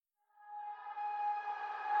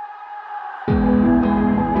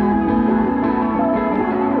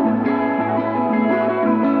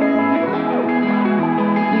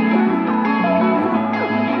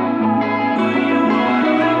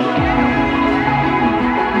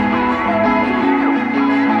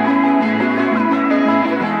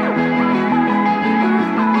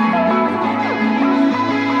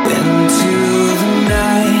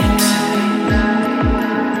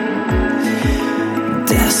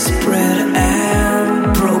desperate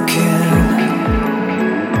and broken.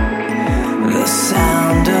 The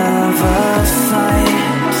sound of a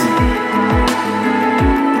fight.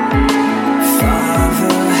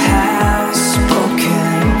 Father has spoken.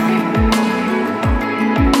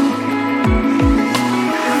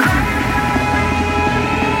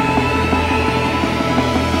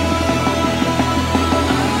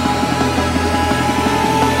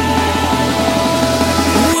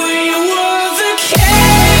 We were the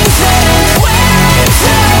kings and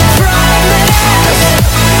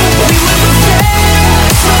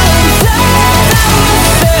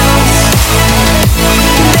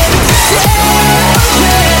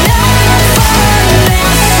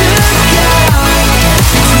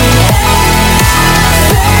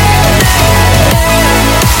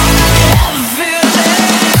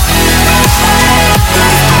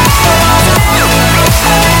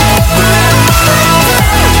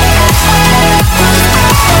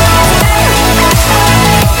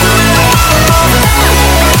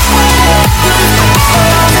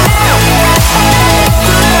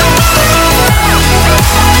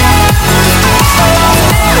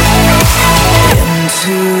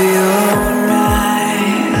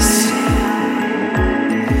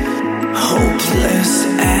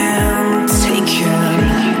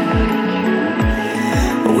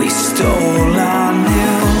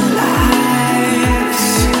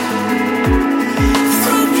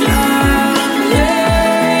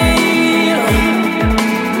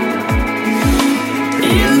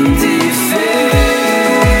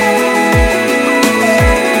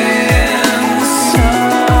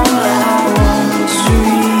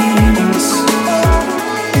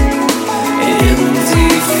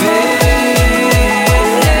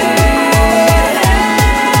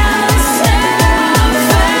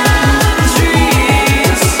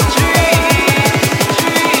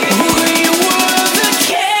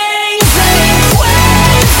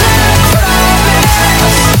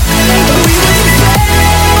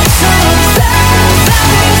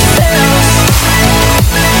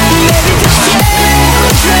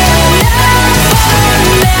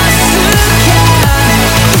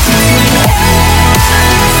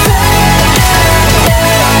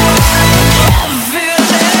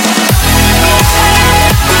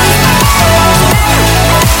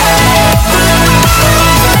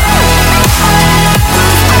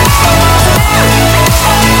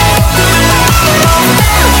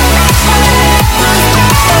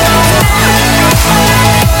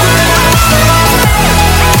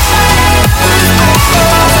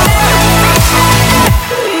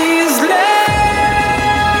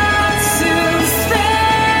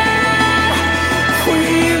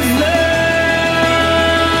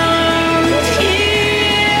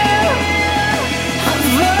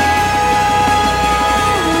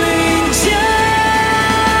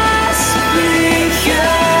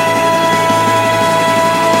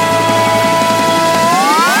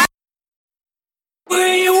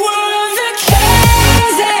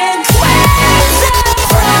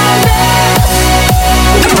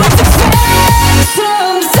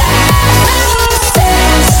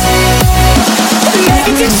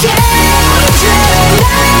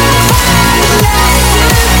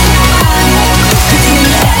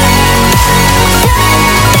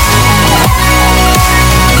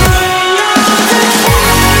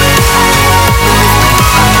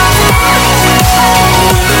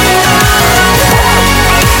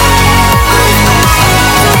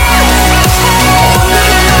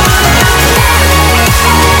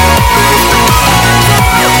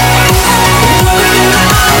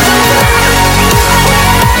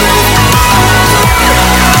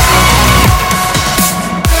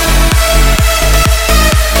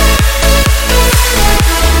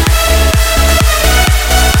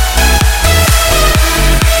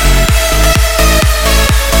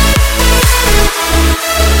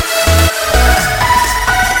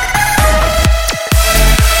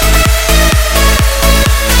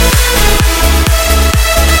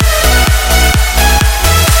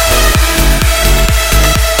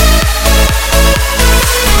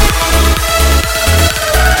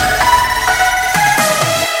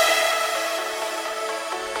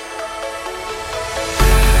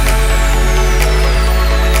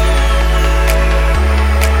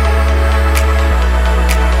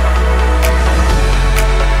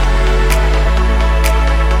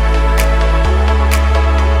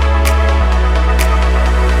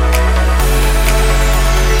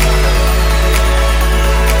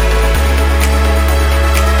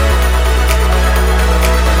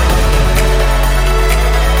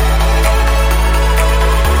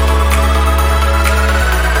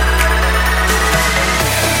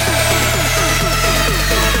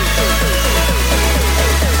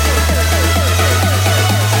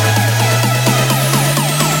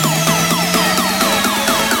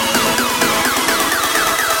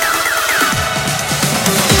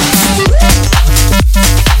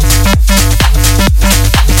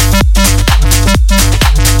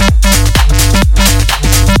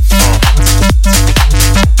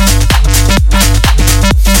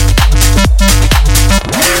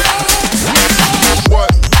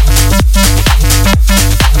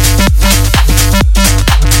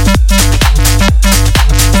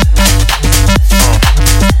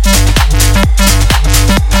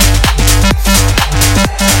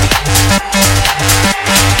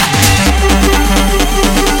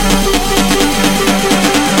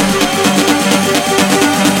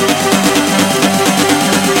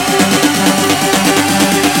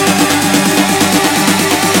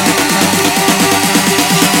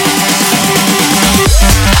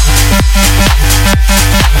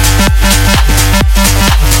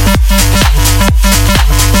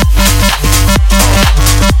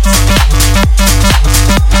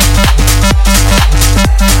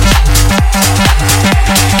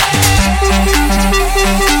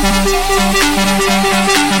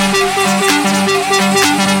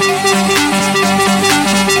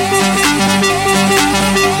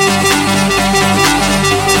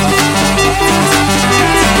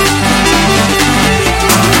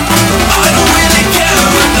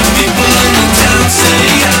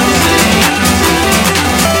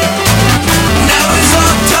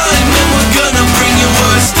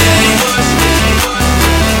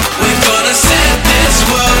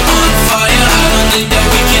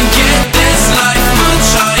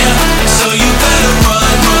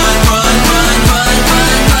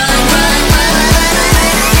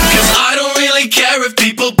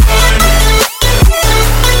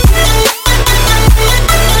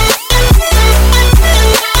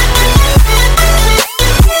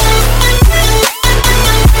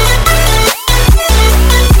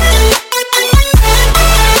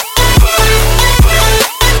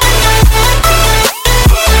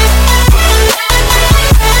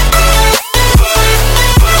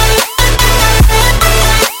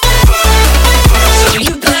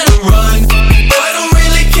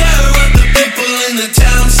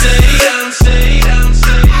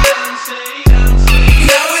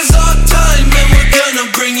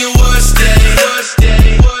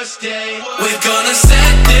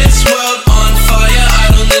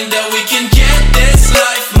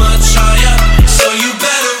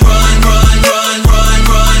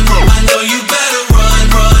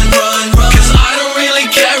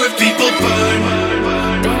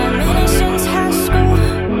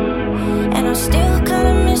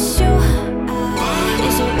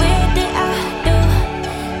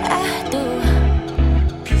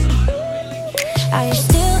you're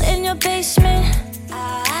still in your basement,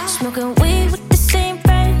 smoking weed with the same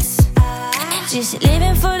friends, just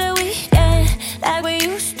living for the weekend like we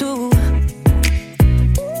used to.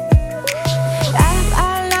 Up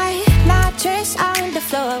all night, mattress on the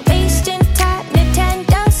floor, wasting time,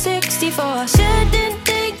 Nintendo 64. Shouldn't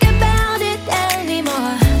think about it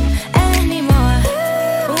anymore.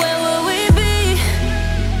 Where would we be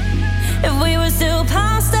if we were still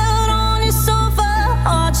passed out on the sofa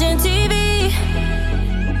watching TV?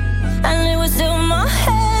 And it was still my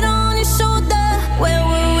head on your shoulder. Where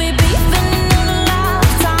would we be spending another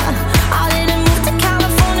lifetime? I didn't move to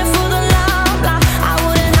California for the love life. I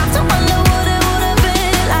wouldn't have to wonder what it would have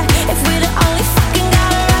been like if we'd have only fucking got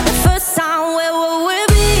it right the first time. Where would we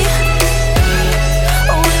be?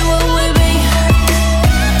 Where would we be?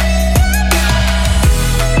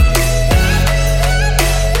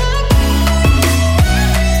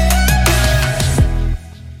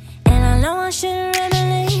 And I know I shouldn't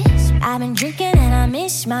reminisce. I've been drinking and I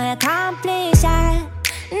miss my accomplice. I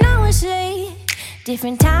know it's late,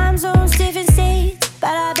 different time zones, different states, but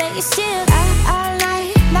I bet you still up all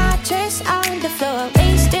night, mattress on the floor,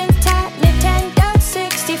 wasting time, Nintendo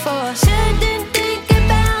 64. Shouldn't think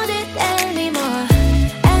about it anymore.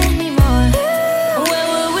 Where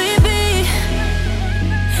would we be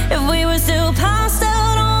if we were still passed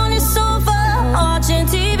out on the sofa watching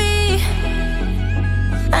TV?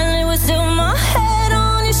 And it was still my head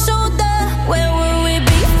on your shoulder. Where would we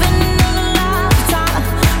be spending another lifetime?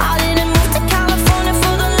 I didn't move to California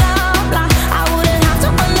for the love life. I wouldn't have to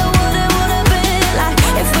wonder what it would have been like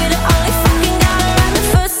if we'd have only fucking got it right the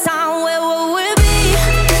first time. Where would we be?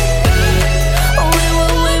 Where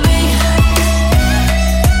would we be?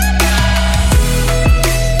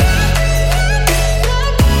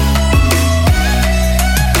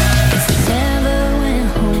 If we never went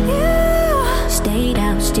home, stayed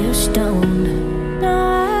out still stoned,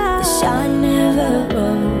 the sun never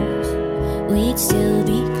rose, we'd still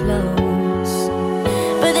be close.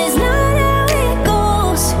 But there's not how it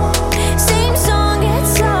goes. Same song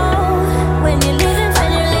gets old when you're living for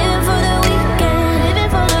the weekend, living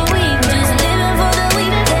for the weekend, just living for the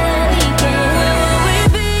weekend. Where would we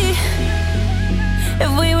be if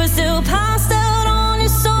we were still passed out on the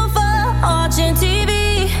sofa watching TV?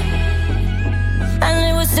 And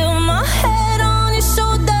it was still my head on your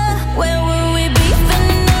shoulder. Where would we be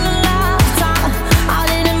spending another lifetime? I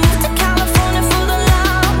didn't move to California for the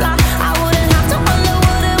love life. I wouldn't have to wonder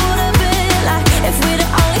what it would have been like if we'd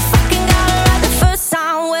have only fucking got it right the first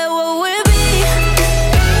time. Where would we be?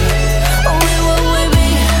 Where would we be? Where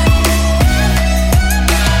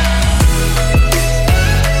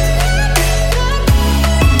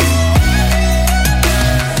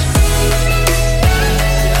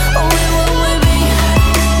would we be?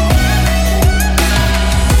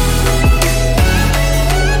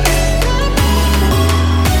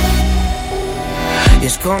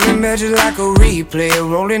 It's coming back just like a replay,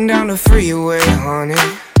 rolling down the freeway, honey.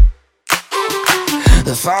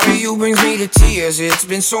 The thought of you brings me to tears. It's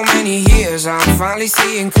been so many years, I'm finally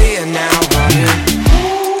seeing clear now, honey.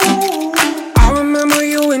 I remember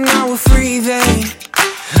you and I were free then,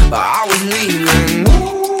 but I was leaving.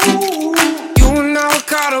 You and I were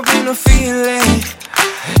caught up in a feeling,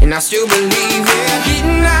 and I still believe it.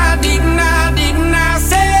 Didn't I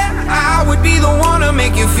say I would be the one to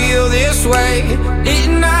make you feel this way?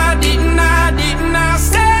 Didn't I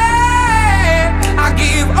say I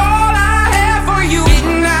give all I have for you?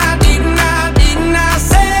 Didn't I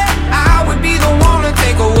say I would be the one to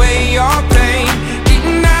take away your pain?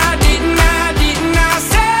 Didn't I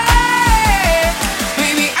say,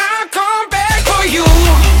 baby, I'll come back for you,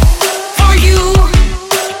 for you,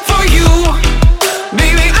 for you.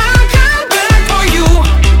 Baby, I'll come back for you,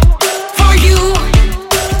 for you,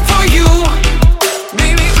 for you.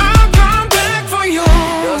 Baby, I'll come back for you.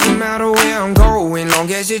 Doesn't matter where I'm going, long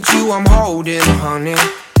as it's you I'm holding, honey.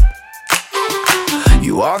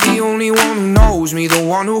 You are the only one who knows me, the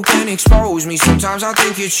one who can expose me. Sometimes I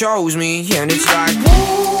think it shows me, and it's like,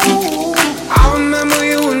 ooh, I remember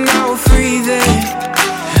you and I were free then,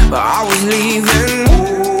 but I was leaving.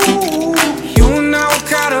 Ooh, you and I were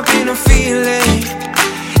caught up in a feeling,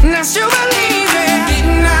 and I still believe it.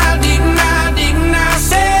 Didn't I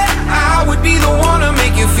say I would be the one to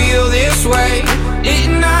make you feel this way?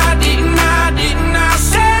 Didn't I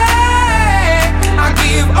say I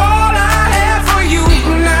give all I have for you?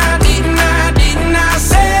 Didn't I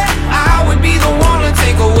say I would be the one to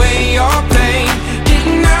take away your pain?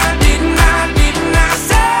 Didn't I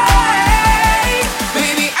say,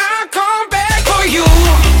 baby, I'll come back for you,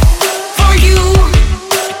 for you,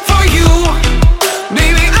 for you.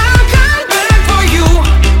 Baby, I'll come back.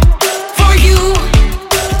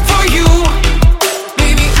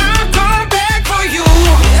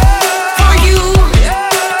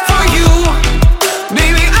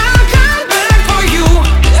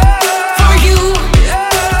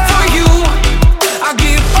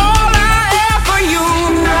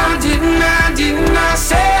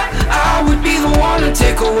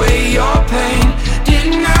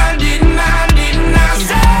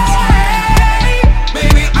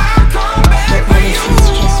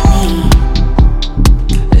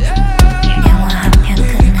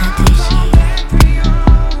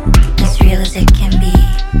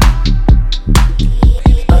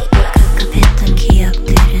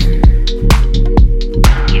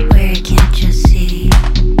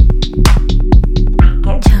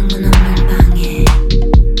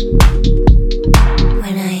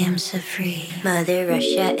 Mother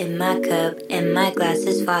Russia in my cup, and my glass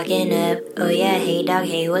is fogging up. Oh yeah, hey dog,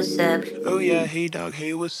 hey what's up? Oh yeah, hey dog,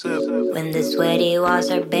 hey what's up? When the sweaty walls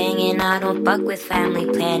are banging, I don't fuck with family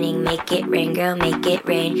planning. Make it rain, girl, make it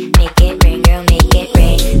rain. Make it rain, girl, make it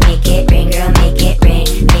rain. Make it rain, girl, make it rain.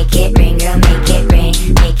 Make it rain, girl, make it rain.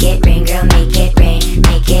 Make it rain, girl, make it rain.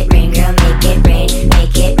 Make it rain, girl, make it rain.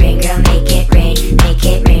 Make it rain, girl, make it rain. Make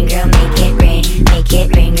it rain, girl, make it rain. Make it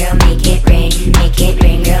rain, girl, make it rain. Make it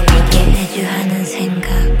rain, girl, make it. 내주 하는 생각.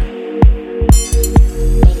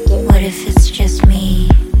 What if it's just me?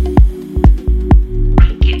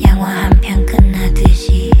 영화 한 편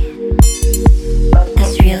끝나듯이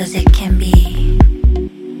as real as it can be.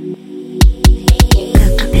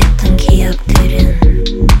 급급했던 기억들은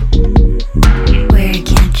where I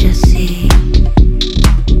can't just see.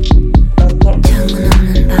 창문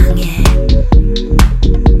없는 방에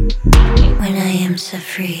when I am so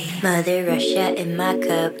free. Mother Russia in my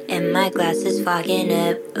cup, and my glass is fogging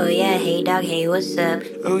up. Oh yeah, hey dog, hey what's up?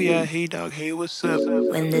 Oh yeah, hey dog, hey what's up?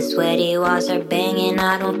 When the sweaty walls are banging,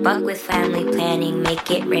 I don't fuck with family planning.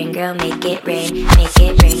 Make it rain, girl, make it rain. Make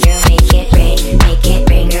it rain, girl, make it rain. Make it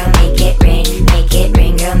rain, girl, make it rain. Make it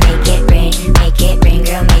rain, girl, make it rain. Make it rain,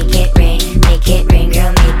 girl, make it rain. Make it rain,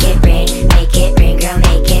 girl, make it rain. Make it rain, girl,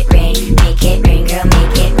 make it rain. Make it rain, girl,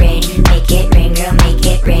 make it rain. Make it rain, girl, make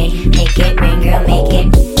it rain. Make it rain, girl, make it.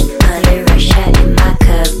 Mother Russia in my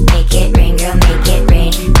cup. Make it rain, girl, make it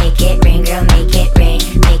rain. Make it rain, girl, make it rain.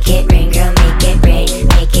 Make it rain, girl, make it rain.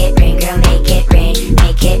 Make it rain, girl, make it rain.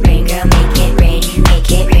 Make it rain, girl, make it rain.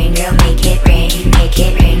 Make it rain, girl, make it rain. Make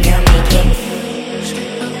it rain, girl, make it.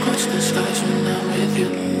 Skip across the skies when I'm with you.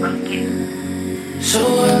 So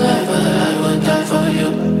alive, but I would die for you.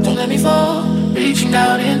 Don't let me fall. Reaching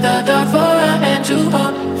out in the dark for a hand to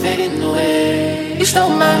hold. Fading away. You stole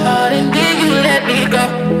my heart and then you let me go.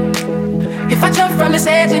 If I jump from this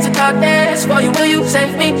edge into darkness, for you, will you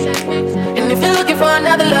save me? And if you're looking for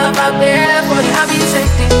another love out there, for you, I'll be your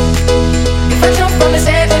safety. If I jump from this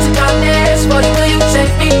edge into darkness, for you, will you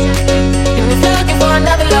save me? And if you're looking for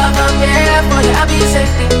another love out there, for you, I'll be your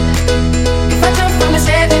safety. If I jump from this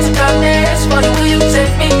edge into darkness, for you, will you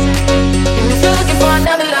save me? And if you're looking for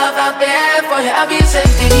another love out there, for you, I'll be your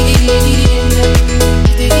safety.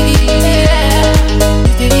 If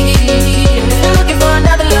you're looking for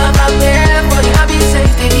another love out there, for you, I'll be your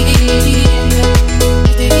safety.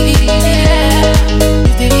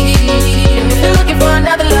 If you're looking for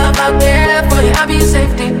another love out there, for you, I'll be your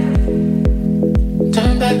safety.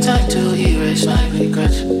 Turn back time to erase my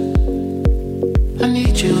regrets. I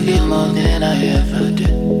need you here more than I ever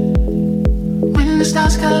did. When the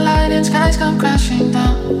stars collide and skies come crashing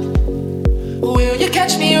down, will you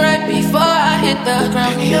catch me right before I hit the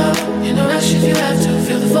ground? Pick me up in a rush if you have to.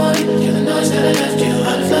 Feel the void, hear the noise that I left you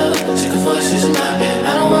out of love. Sick of voices in my head,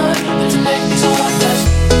 I don't want them to make me so heartless.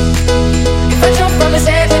 If I jump from this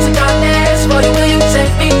edge into darkness, for you, will you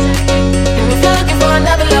save me? And if you're looking for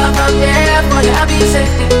another love out there, for you, I'll be your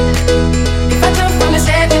safety. If I jump from this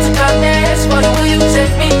edge into darkness, for you, will you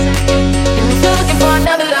save me? And if you're looking for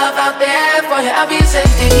another love out there, for you, I'll be your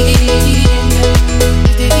safety.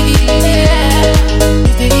 If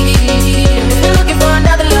you're looking for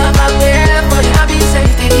another love out there, for you, I'll be your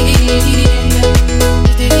safety.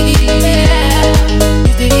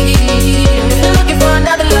 If you're looking for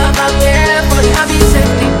another love out there, for you, I'll be your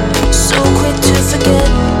safety. So quick to forget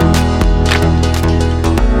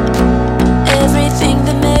everything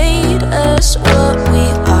that made us what we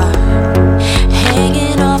are,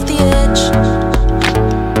 hanging off the edge.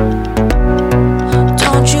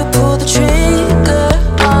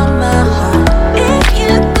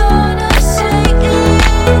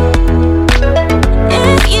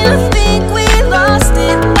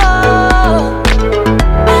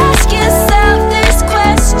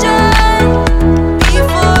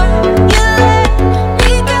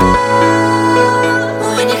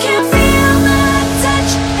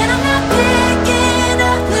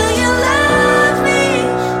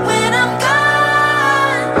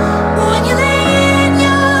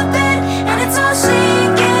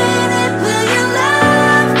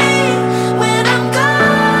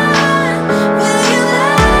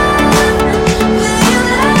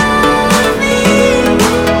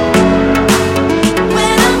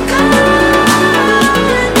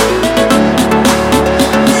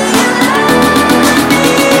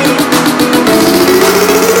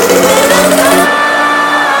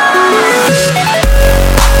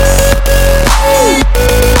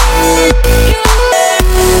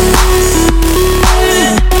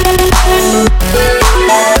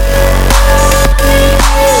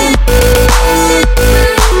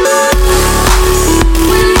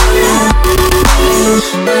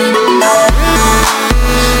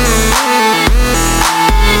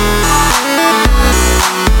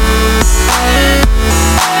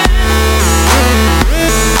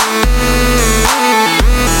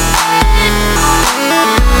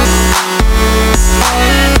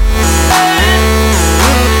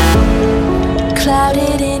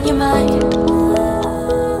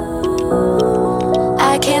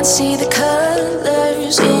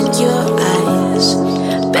 colors in your eyes.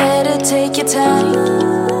 Better take your time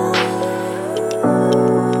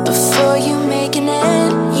before you make an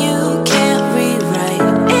end you can't rewrite.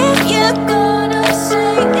 If you're gonna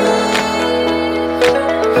say it,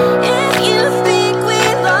 if you think we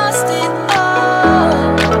lost it all,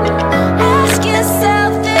 ask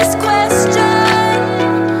yourself this question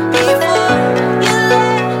before you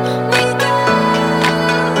let me go.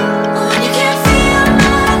 You can't feel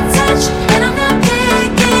my touch and I'm not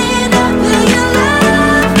picking up. Will you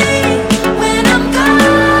love me when I'm gone?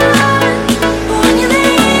 When you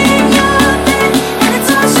lay in your bed and it's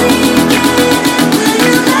all sinking in, will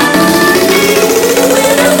you love me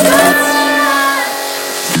when I'm gone?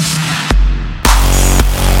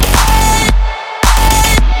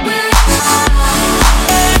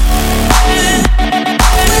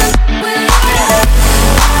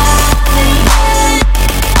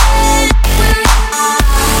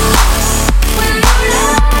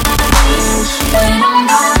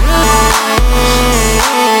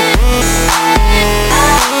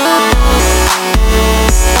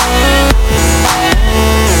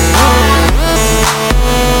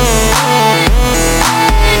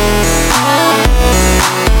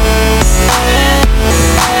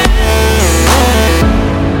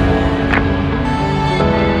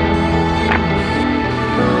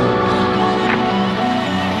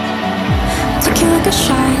 Took you like a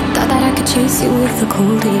shot, thought that I could chase you with the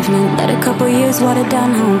cold evening. Let a couple years water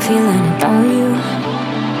down how I'm feeling about you.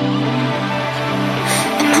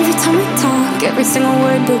 And every time we talk, every single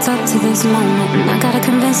word builds up to this moment. And I gotta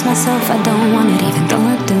convince myself I don't want it, even though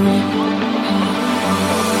I do.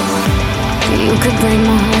 You could break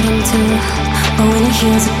my heart in two, but when it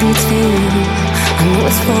heals it beats for you. I know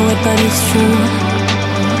it's forward but it's true.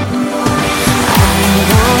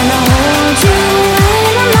 I wanna hold you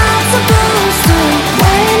when I'm not supposed to,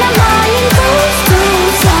 when I'm lying close to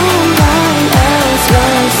somebody else.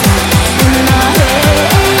 You're stuck in my head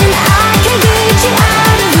and I can't get you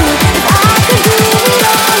out of it. If I could do it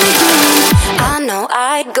all again, I know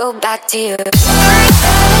I'd go back to you.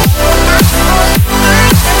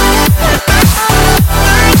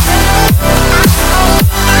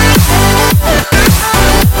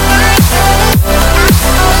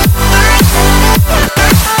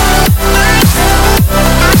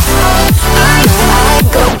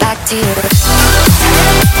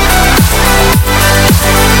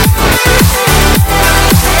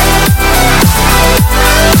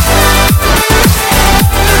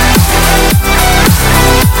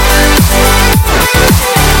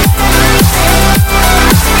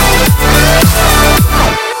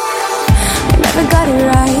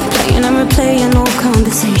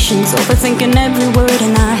 Overthinking every word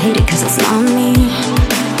and I hate it cause it's not me.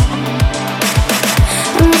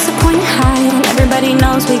 And what's the point in hiding? Everybody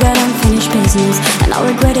knows we got unfinished business, and I'll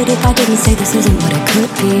regret it if I didn't say this isn't what it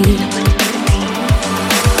could be.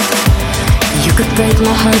 You could break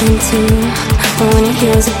my heart in two, but when it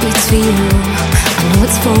heals it beats for you. I know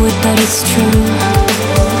it's forward but it's true.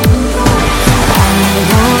 I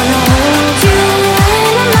wanna hold you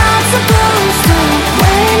when I'm not supposed to,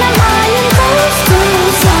 when I'm lying close to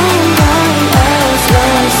somebody else.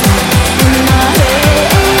 You're stuck in my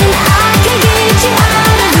head and I can't get you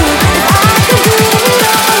out of it. If I could do it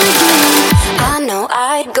all again, I know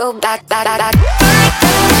I'd go back, back, back.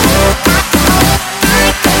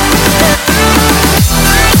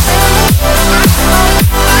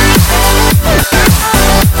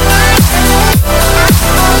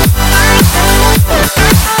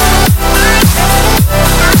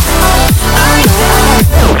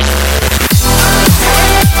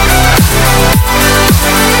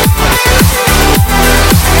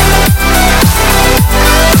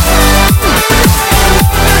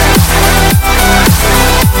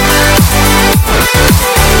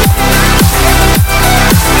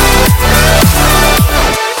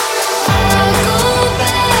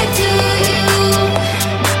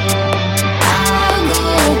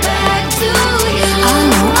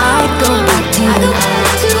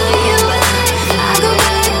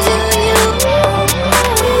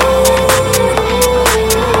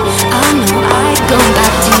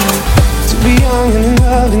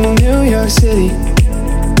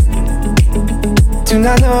 Do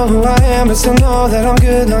not know who I am, but still know that I'm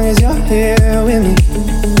good long as you're here with me.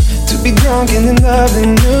 To be drunk and in love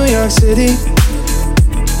in New York City,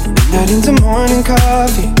 night into morning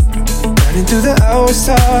coffee, running through the hours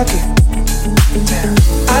talking. Damn,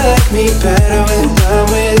 I like me better when I'm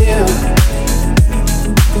with you.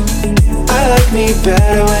 I like me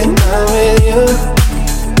better when I'm with you.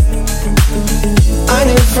 I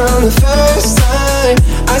knew from the first time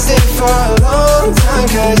I stay for a long time,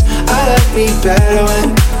 cause I like me better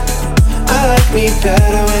when I like me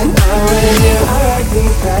better when I'm with you. I like me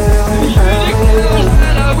better when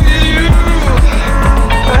I'm with you.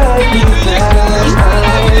 I like me better when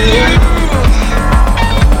I'm with you.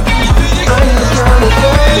 I knew from the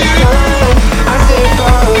first time. I stay for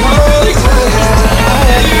a long time, cause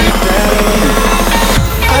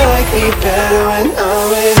I like me better when I'm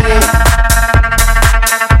with you.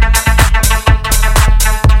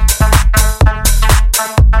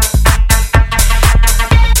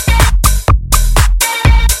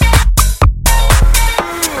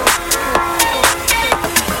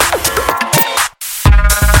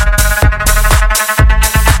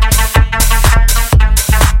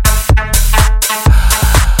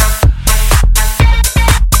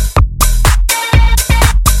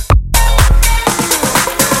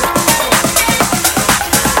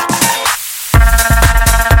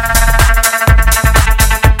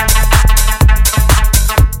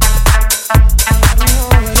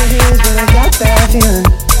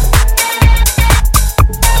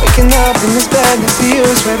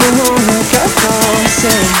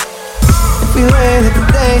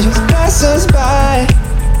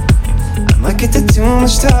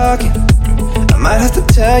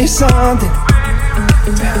 Something.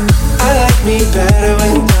 I like me better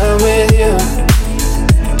when I'm with you.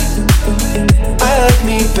 I like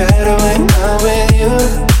me better when I'm with you.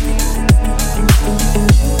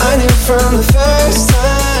 I knew from the first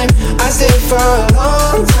time. I stayed for a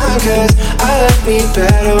long time, cause I like me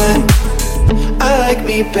better when I like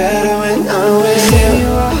me better when I'm with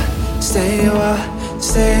you. Stay a while,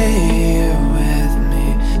 stay with me.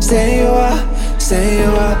 Stay a while, stay a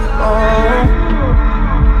while, oh.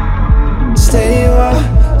 Stay a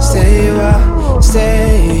while, stay a while,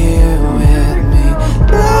 stay here with me.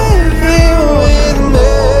 Right here with me.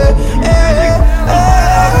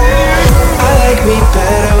 I like me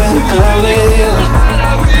better when I'm with you.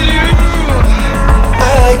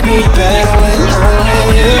 I like me better when I'm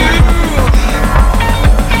with you.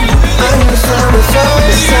 I knew from the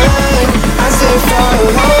first time. I stayed for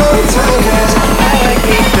a long time, cause I like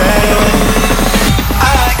me better when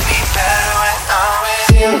I like me better when I'm with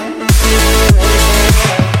you.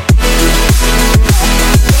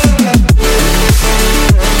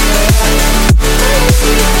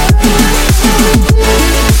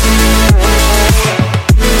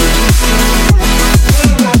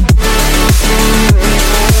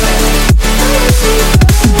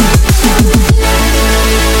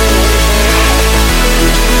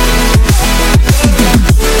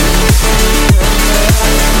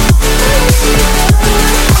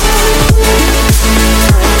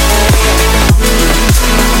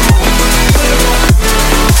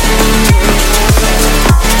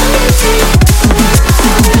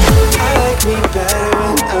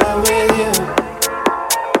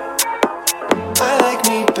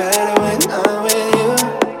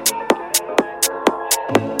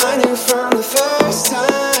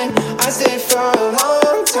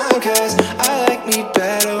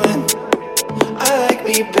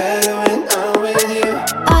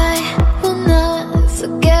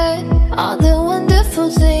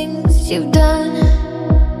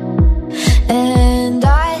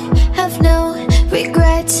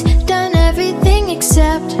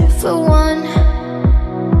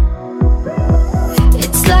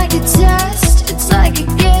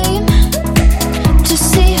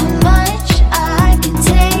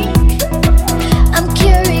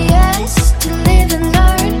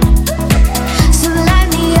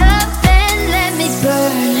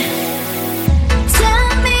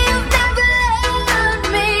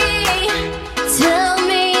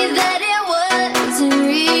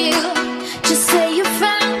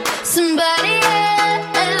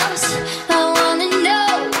 I wanna know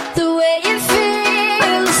the way it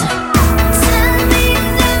feels. Tell me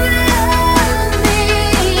you've never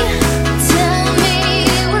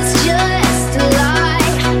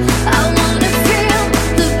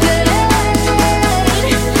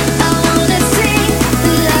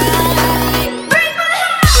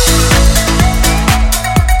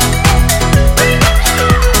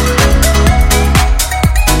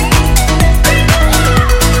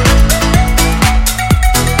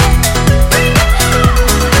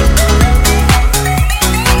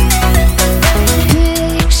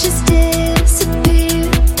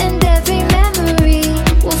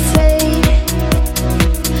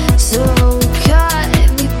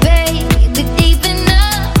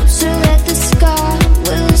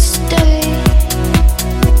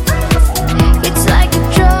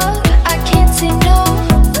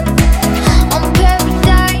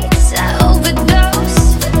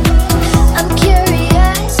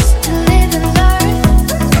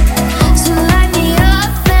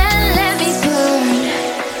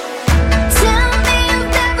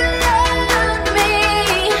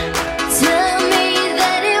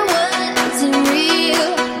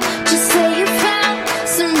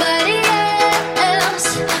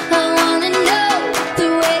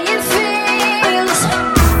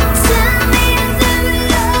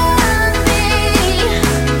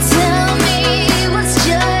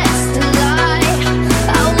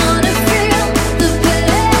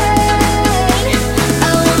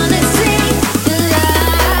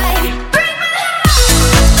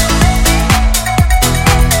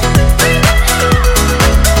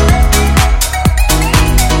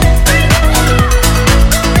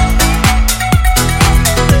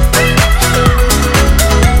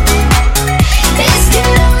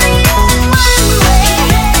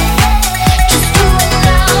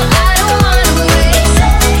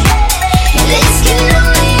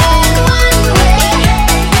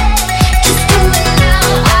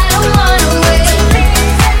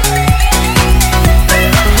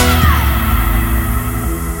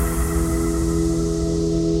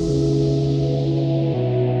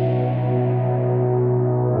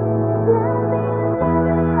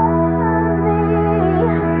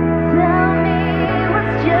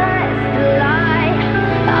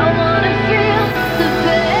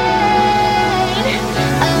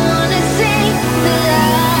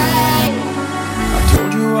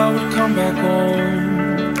come back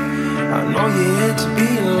home. I know you're here to be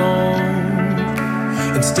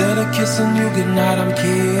alone. Instead of kissing you goodnight, I'm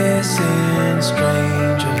kissing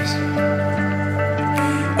strangers.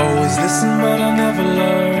 Always listen, but I never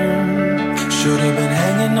learn. Should've been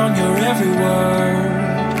hanging on your every word.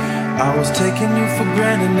 I was taking you for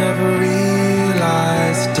granted, never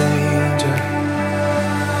realized danger.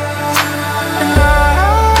 And I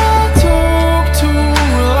took too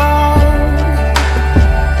long.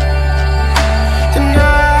 And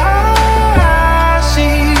now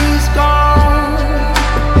she's gone.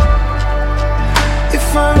 If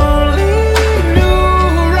I only knew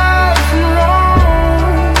right from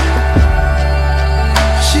wrong,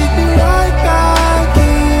 she'd be right back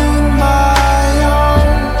in my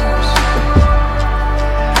arms.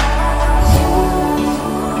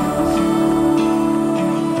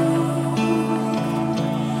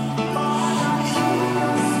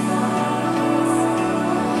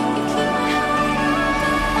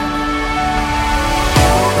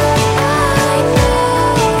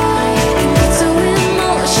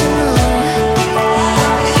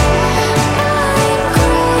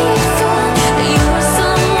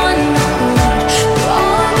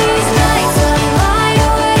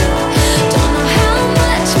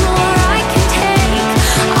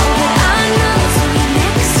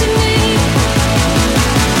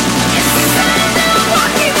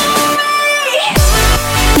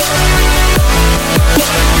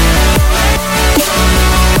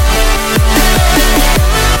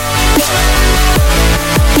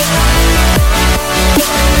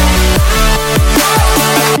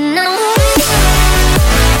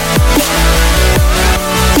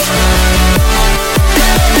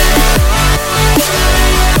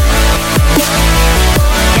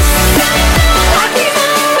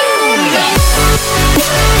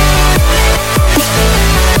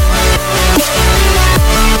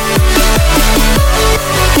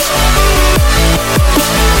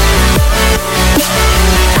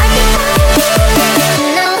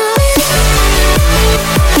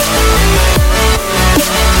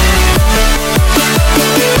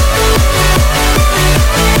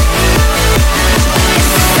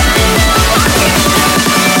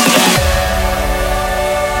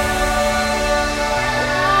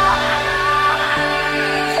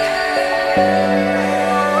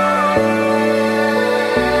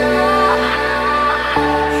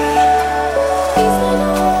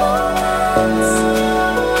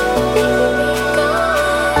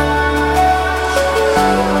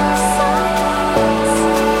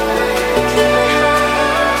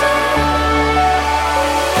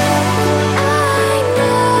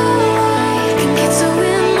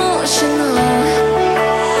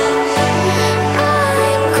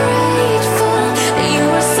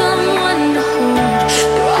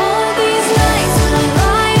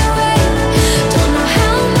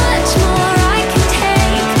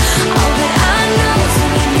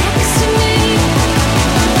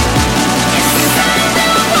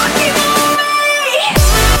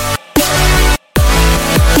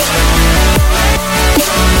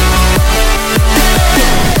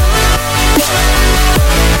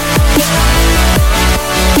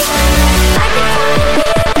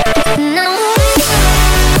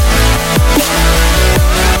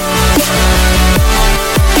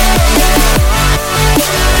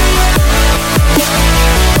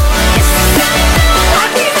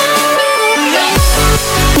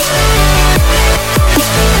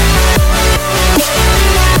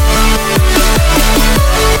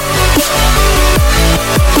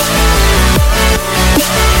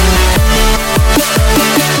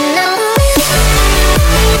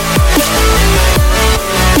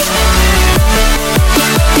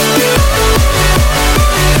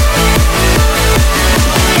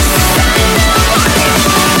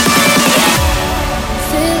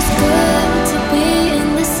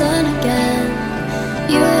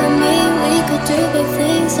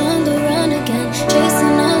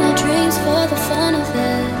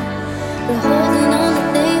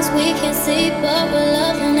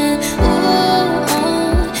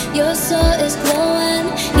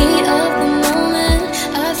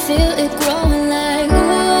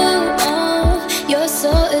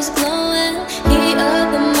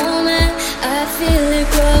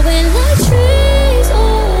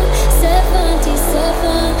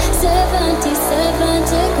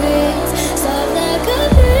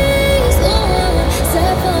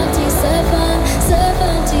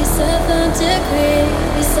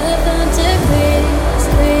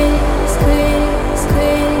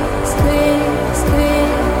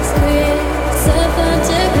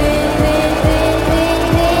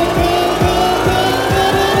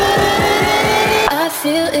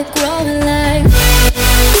 growing like.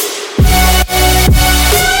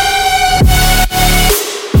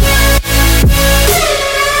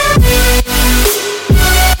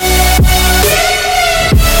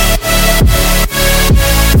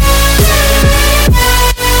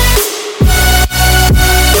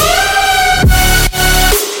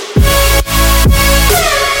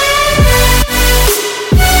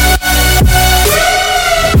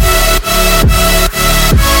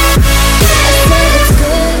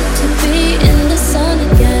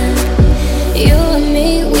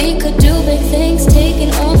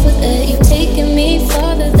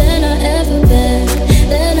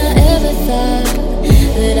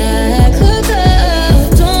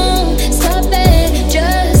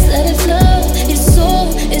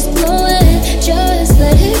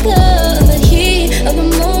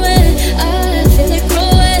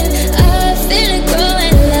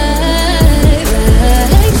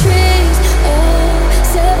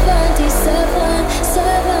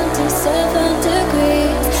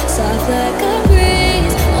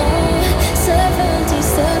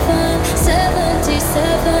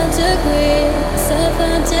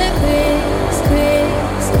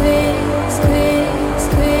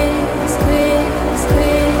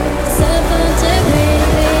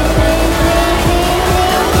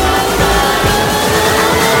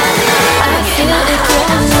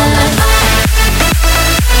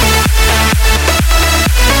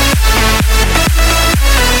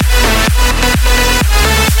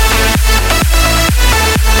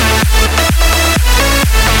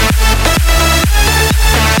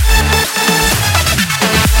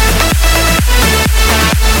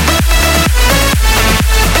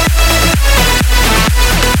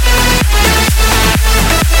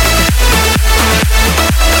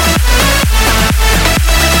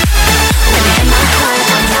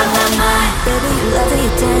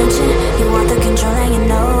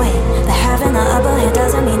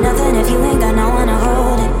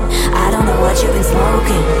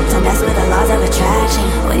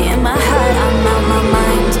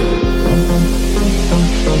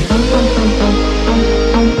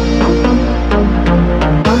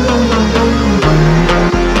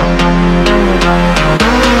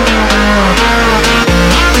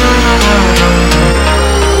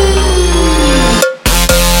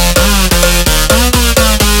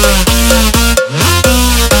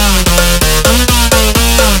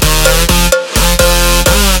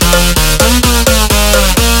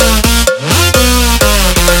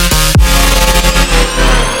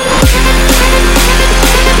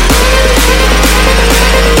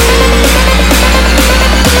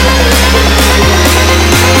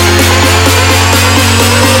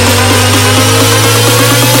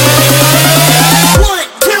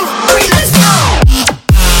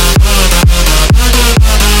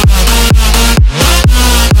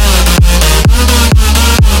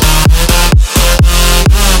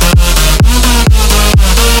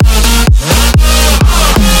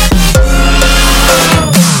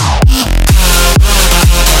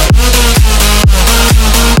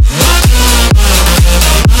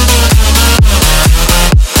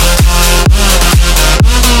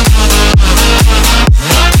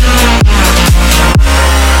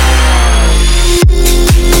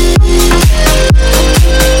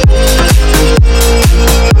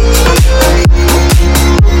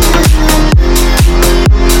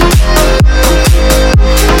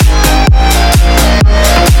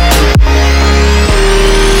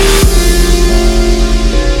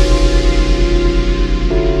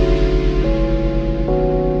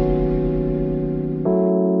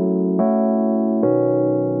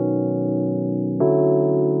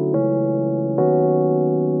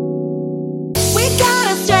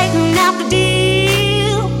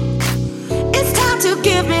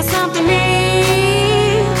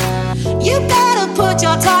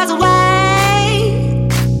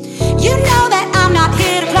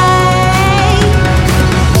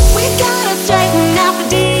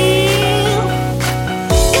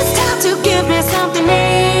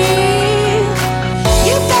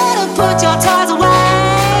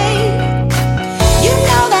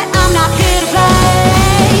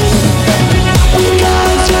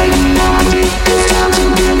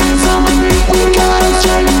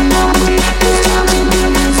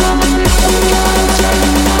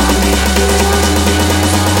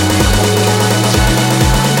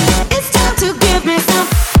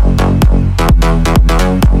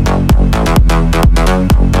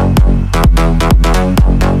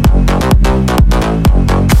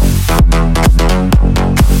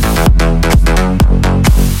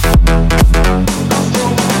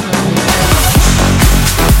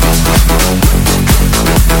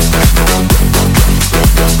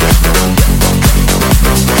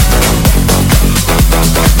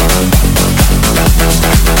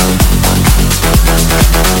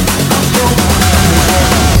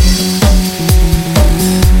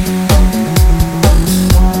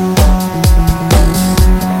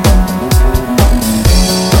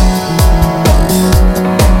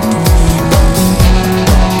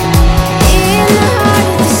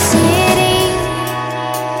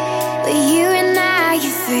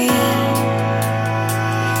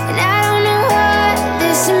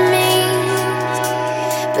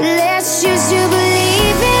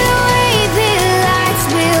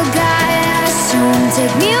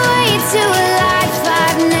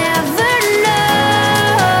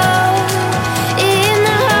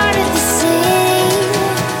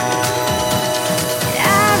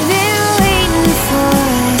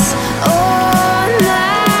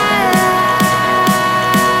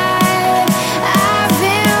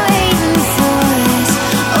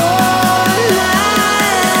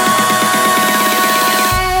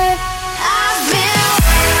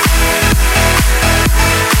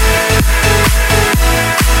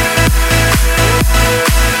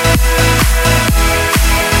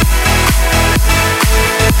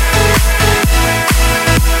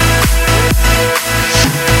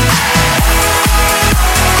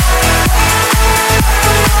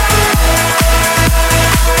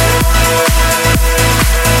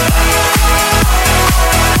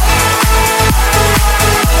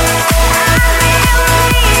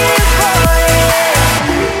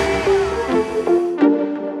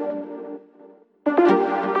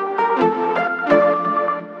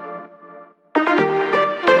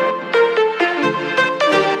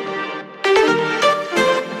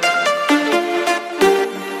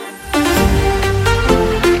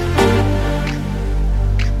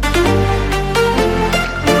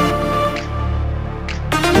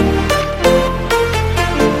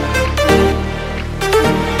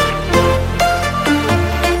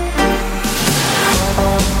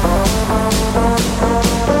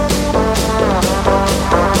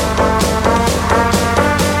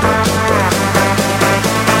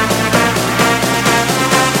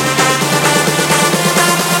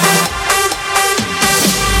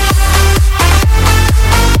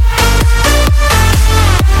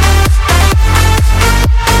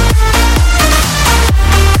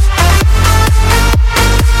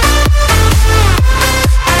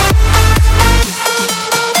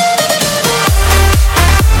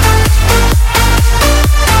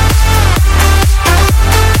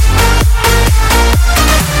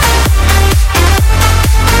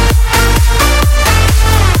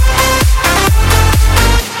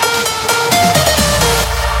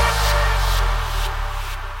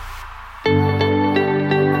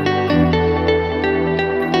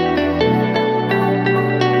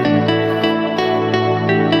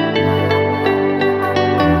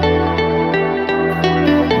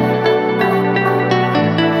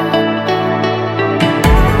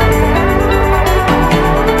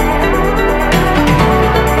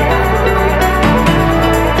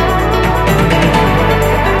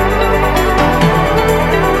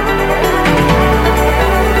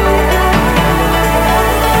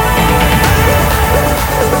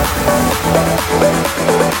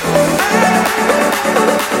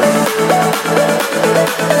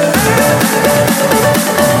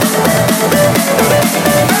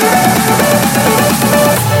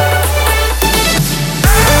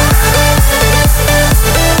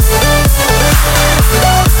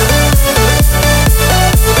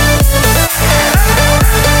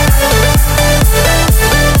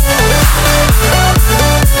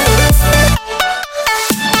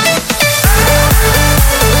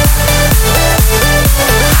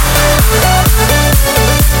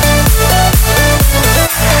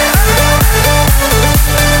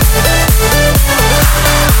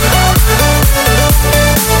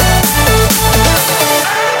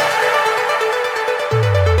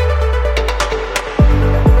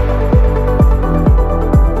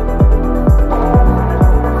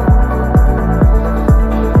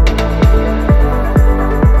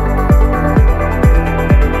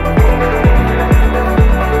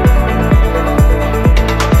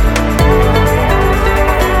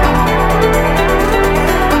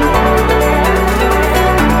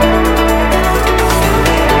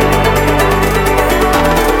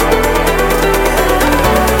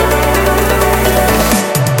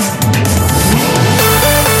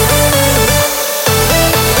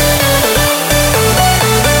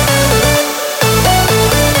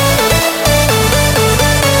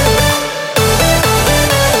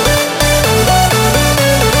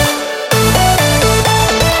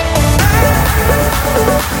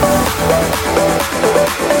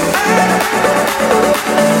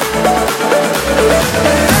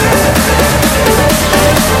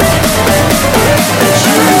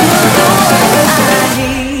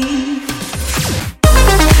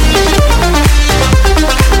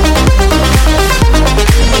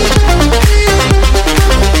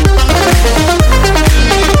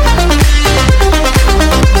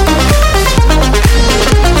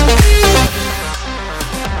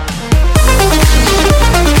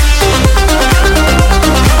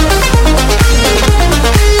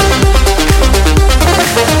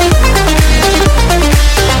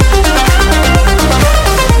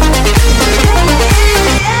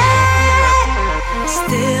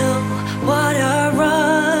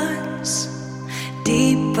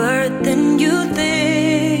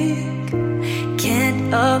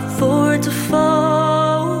 to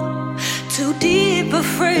fall too deep,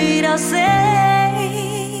 afraid I'll sink.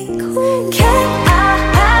 Can I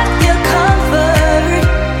have your comfort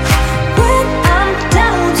when I'm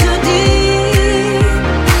down too deep?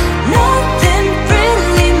 Nothing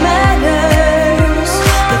really matters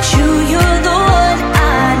but you, you're the one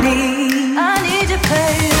I need. I need your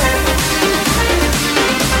pain.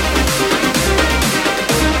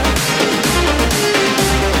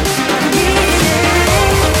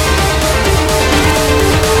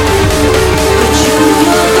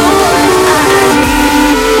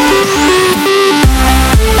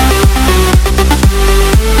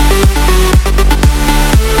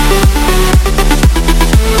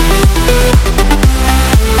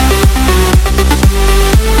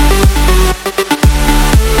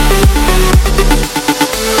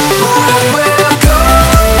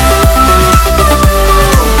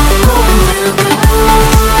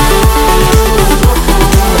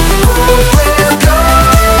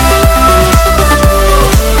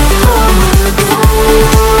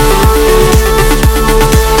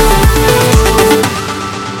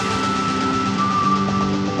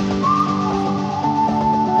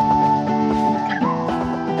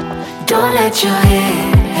 Don't let your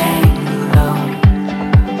head hang low.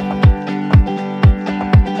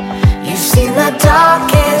 You've seen the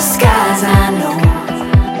darkest skies, I know.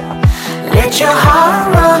 Let your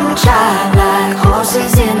heart run child like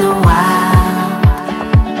horses in the wild.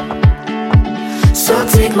 So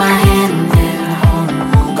take my hand and home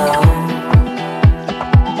we'll go.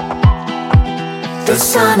 The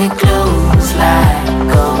sun, it glows like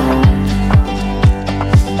gold.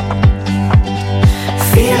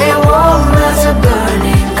 Feeling warm as a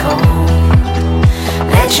burning coal.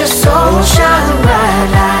 Let your soul shine bright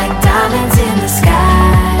like diamonds in the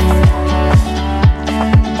sky.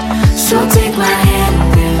 So take my hand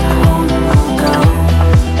and home we'll go.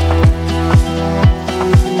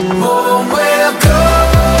 Home we'll go.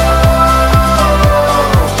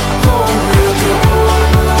 Home we'll go.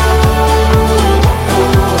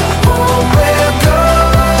 Home we'll go.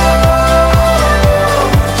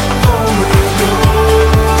 Home we'll go.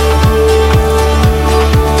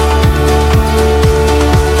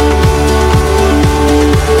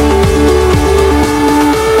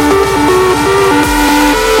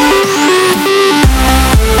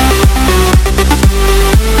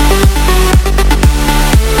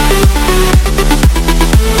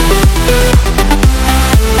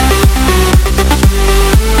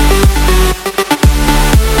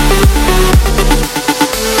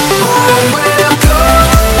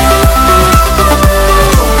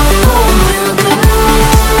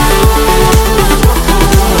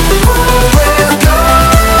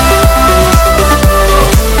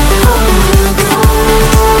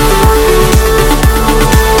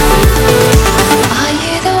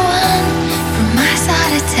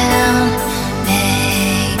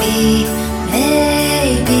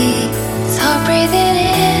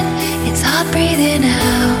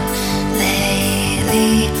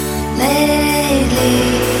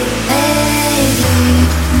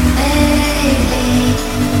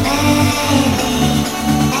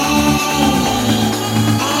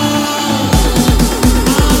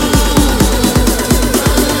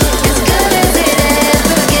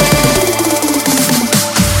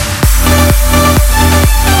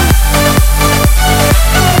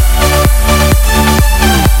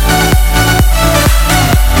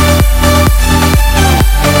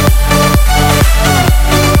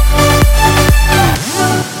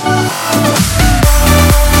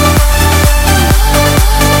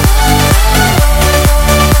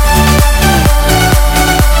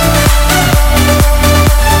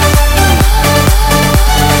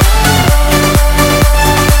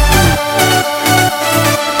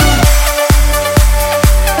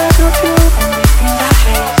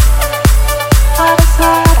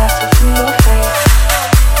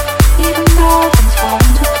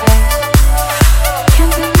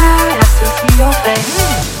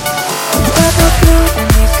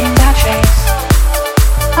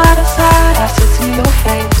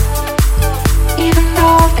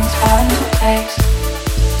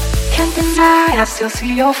 I still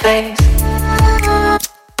see your face.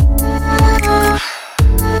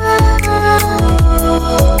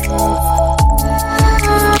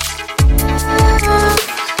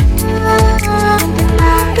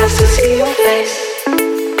 I still see your face.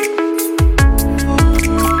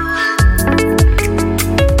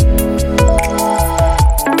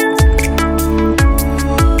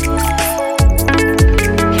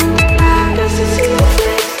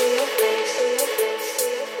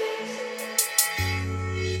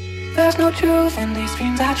 There's no truth in these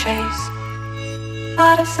dreams I chase.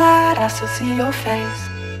 Out of sight, I still see your face.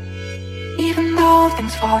 Even though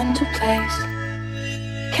things fall into place,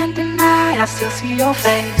 can't deny, I still see your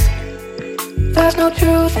face. There's no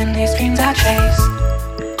truth in these dreams I chase.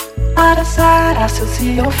 Out of sight, I still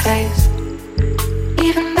see your face.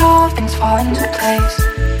 Even though things fall into place,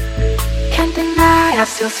 can't deny, I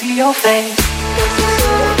still see your face.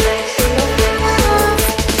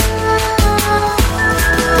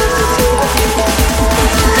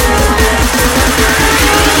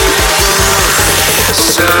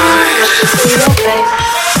 See your face.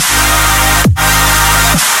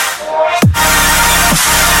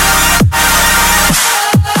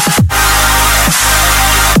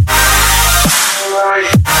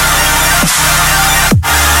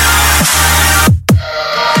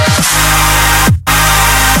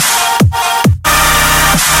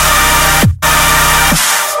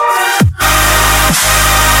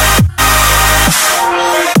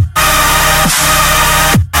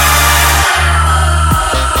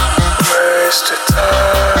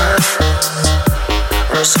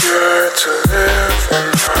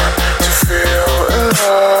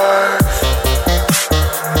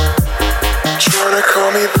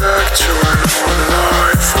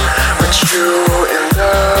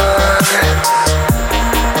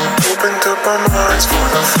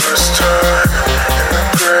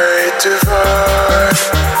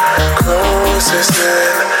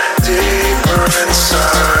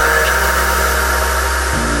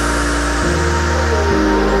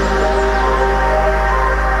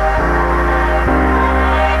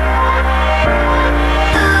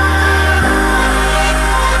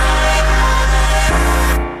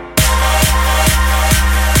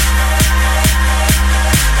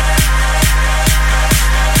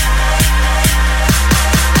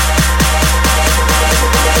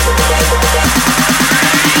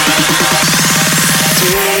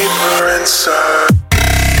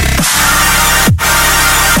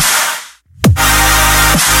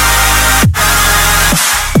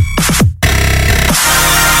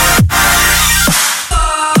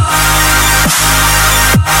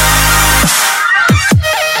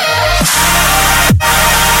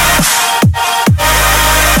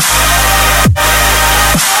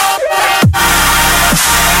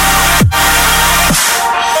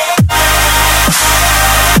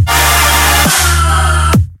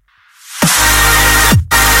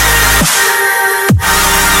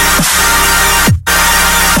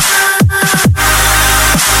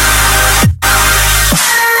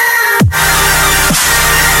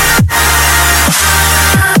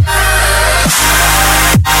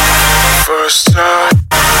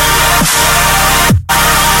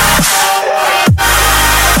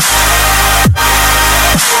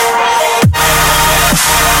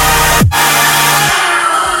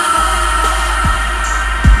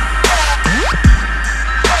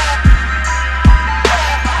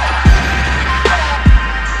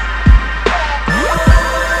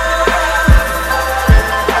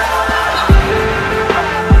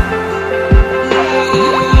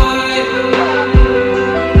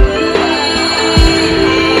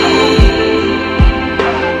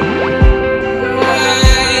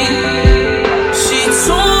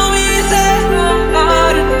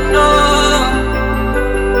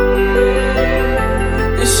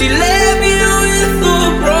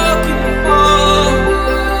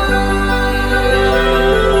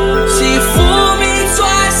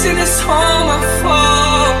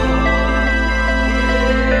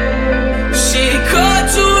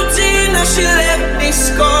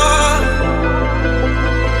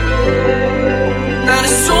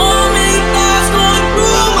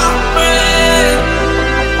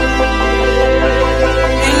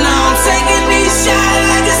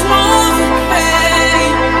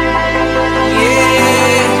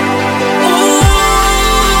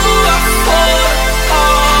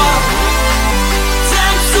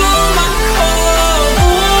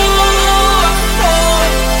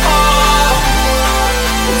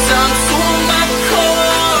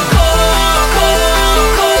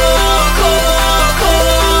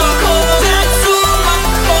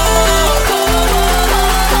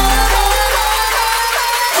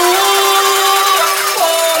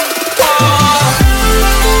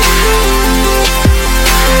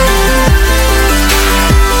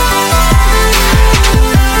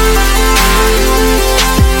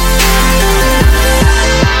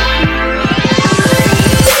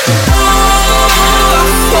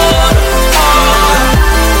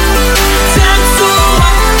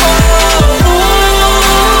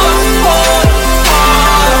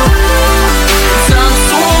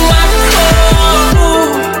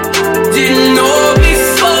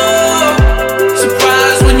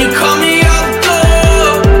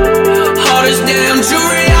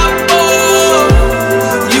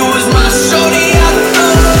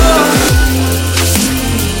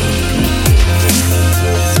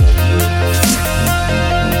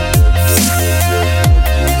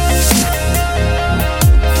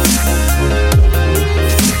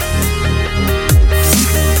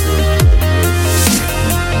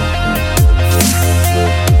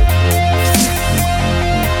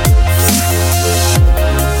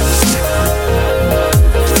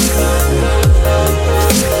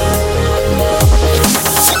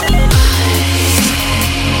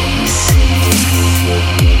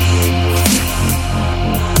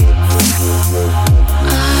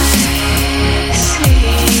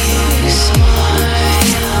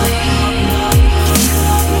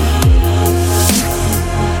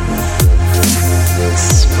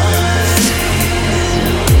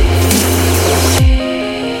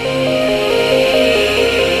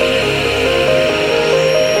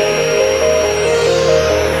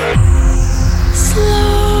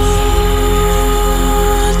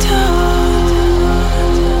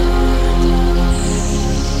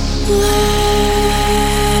 Still